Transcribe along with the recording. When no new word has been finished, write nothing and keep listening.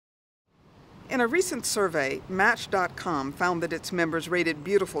In a recent survey, Match.com found that its members rated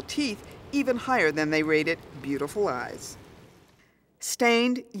beautiful teeth even higher than they rated beautiful eyes.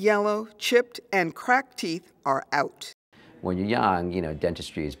 Stained, yellow, chipped, and cracked teeth are out. When you're young,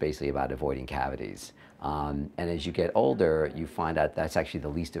 dentistry is basically about avoiding cavities. And as you get older, you find out that's actually the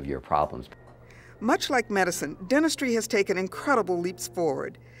least of your problems. Much like medicine, dentistry has taken incredible leaps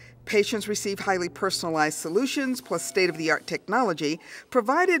forward. Patients receive highly personalized solutions plus state-of-the-art technology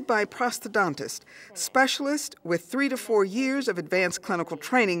provided by Prosthodontist, specialists with 3 to 4 years of advanced clinical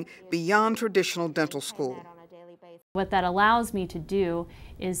training beyond traditional dental school. What that allows me to do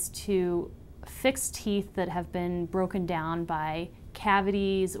is to fix teeth that have been broken down by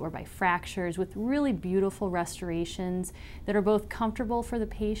cavities or by fractures with really beautiful restorations that are both comfortable for the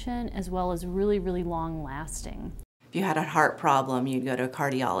patient as well as really, really long lasting. If you had a heart problem, you'd go to a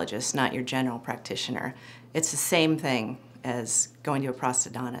cardiologist, not your general practitioner. It's the same thing as going to a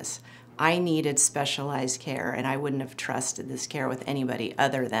prosthodontist. I needed specialized care, and I wouldn't have trusted this care with anybody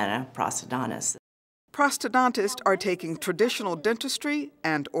other than a prosthodontist. Prosthodontists are taking traditional dentistry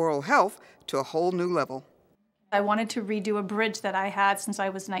and oral health to a whole new level. I wanted to redo a bridge that I had since I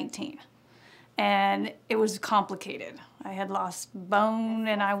was 19. And it was complicated. I had lost bone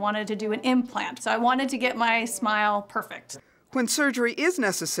and I wanted to do an implant. So I wanted to get my smile perfect. When surgery is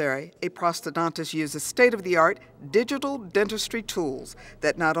necessary, a prosthodontist uses state-of-the-art digital dentistry tools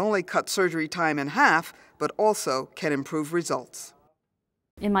that not only cut surgery time in half, but also can improve results.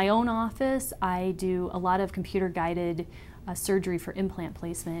 In my own office, I do a lot of computer-guided surgery for implant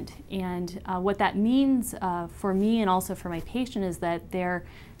placement, and what that means for me and also for my patient is that their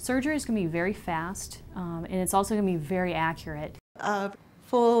surgery is going to be very fast, and it's also going to be very accurate. A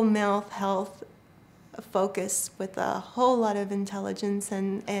full mouth health focus with a whole lot of intelligence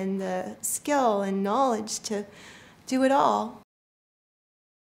and skill and knowledge to do it all.